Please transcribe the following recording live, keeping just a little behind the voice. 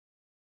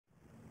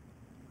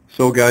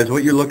So guys,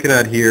 what you're looking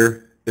at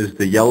here is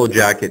the Yellow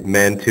Jacket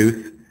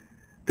ManTooth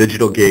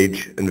digital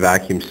gauge and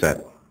vacuum set.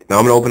 Now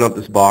I'm going to open up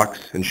this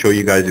box and show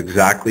you guys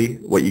exactly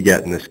what you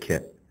get in this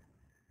kit.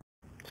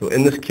 So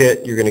in this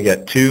kit you're going to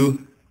get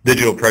 2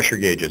 digital pressure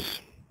gauges.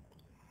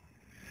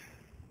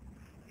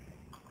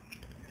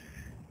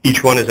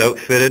 Each one is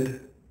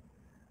outfitted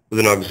with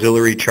an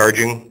auxiliary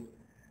charging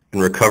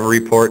and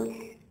recovery port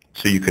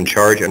so you can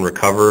charge and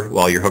recover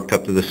while you're hooked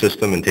up to the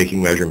system and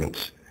taking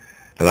measurements.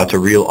 Now that's a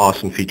real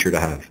awesome feature to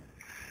have.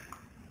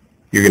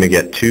 You're going to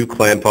get 2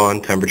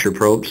 clamp-on temperature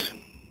probes.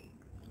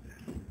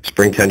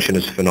 Spring tension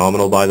is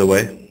phenomenal, by the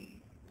way.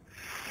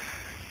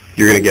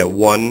 You're going to get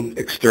 1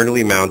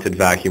 externally mounted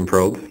vacuum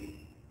probe.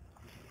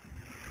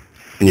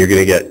 And you're going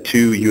to get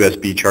 2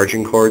 USB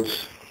charging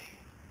cords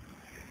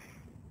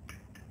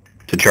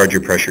to charge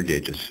your pressure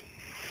gauges.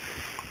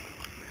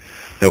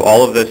 Now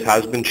all of this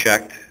has been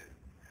checked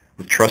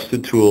with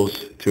trusted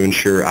tools to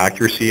ensure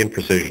accuracy and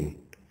precision.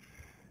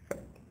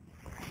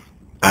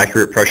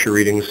 Accurate pressure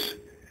readings,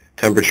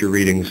 temperature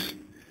readings,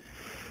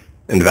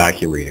 and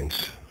vacuum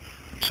readings.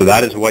 So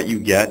that is what you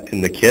get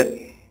in the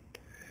kit.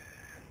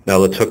 Now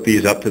let's hook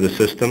these up to the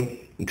system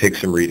and take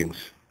some readings.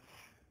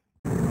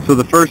 So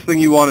the first thing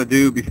you want to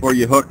do before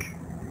you hook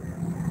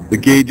the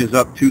gauges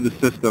up to the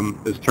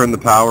system is turn the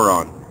power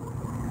on.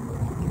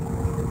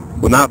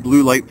 When that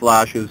blue light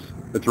flashes,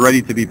 it's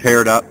ready to be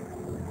paired up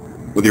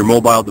with your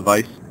mobile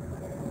device.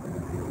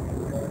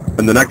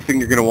 And the next thing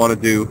you're going to want to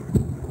do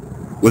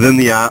within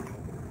the app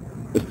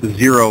is to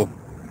zero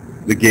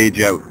the gauge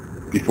out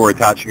before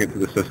attaching it to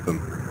the system.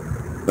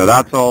 Now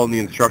that's all in the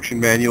instruction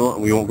manual,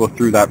 and we won't go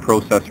through that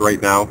process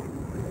right now.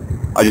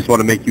 I just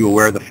want to make you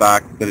aware of the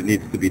fact that it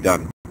needs to be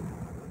done.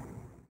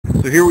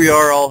 So here we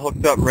are, all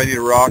hooked up, ready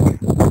to rock.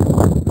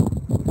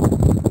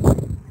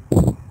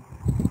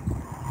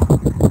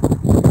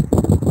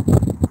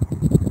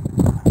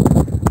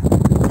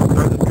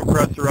 Start this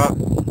compressor up.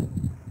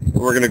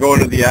 We're going to go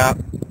into the app,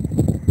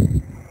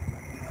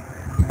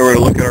 and we're going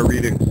to look at our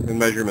readings and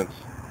measurements.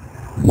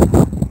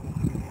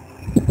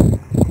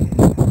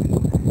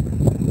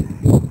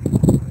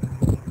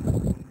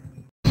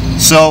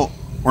 So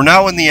we're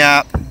now in the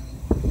app,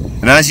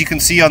 and as you can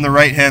see on the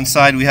right hand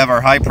side we have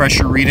our high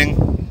pressure reading,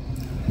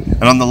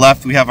 and on the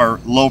left we have our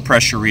low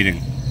pressure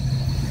reading.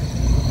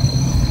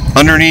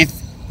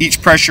 Underneath each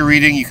pressure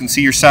reading you can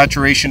see your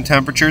saturation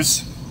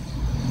temperatures,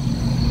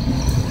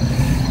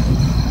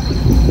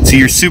 see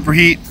your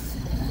superheat,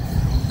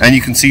 and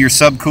you can see your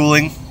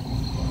subcooling.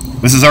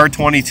 This is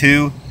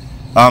R22.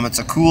 It's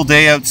a cool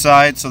day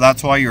outside, so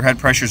that's why your head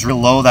pressure is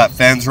real low. That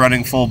fan's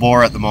running full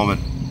bore at the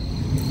moment.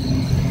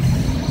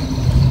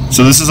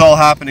 So this is all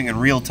happening in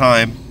real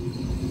time.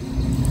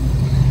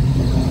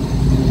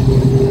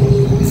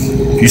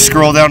 If you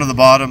scroll down to the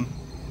bottom,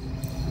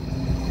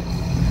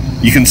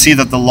 you can see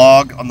that the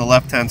log on the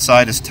left hand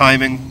side is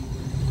timing,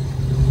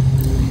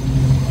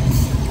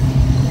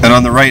 and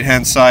on the right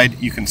hand side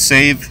you can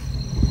save.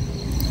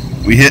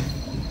 We hit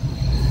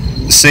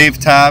the save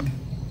tab,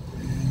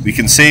 we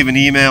can save an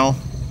email,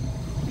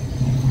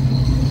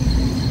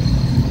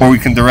 or we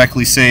can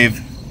directly save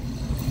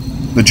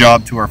the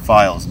job to our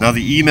files. Now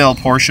the email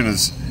portion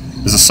is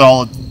a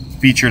solid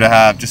feature to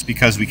have, just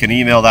because we can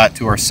email that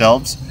to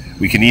ourselves,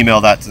 we can email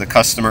that to the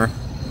customer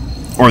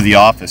or the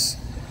office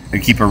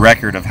and keep a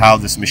record of how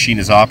this machine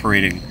is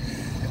operating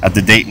at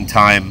the date and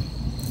time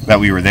that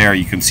we were there.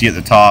 You can see at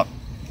the top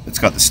it's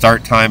got the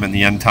start time and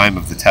the end time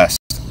of the test.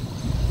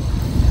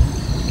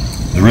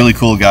 They're really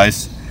cool,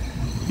 guys.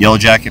 Yellow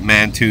Jacket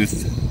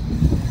ManTooth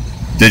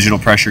digital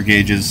pressure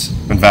gauges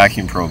and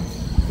vacuum probe.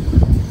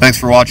 Thanks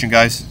for watching,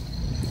 guys.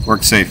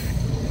 Work safe.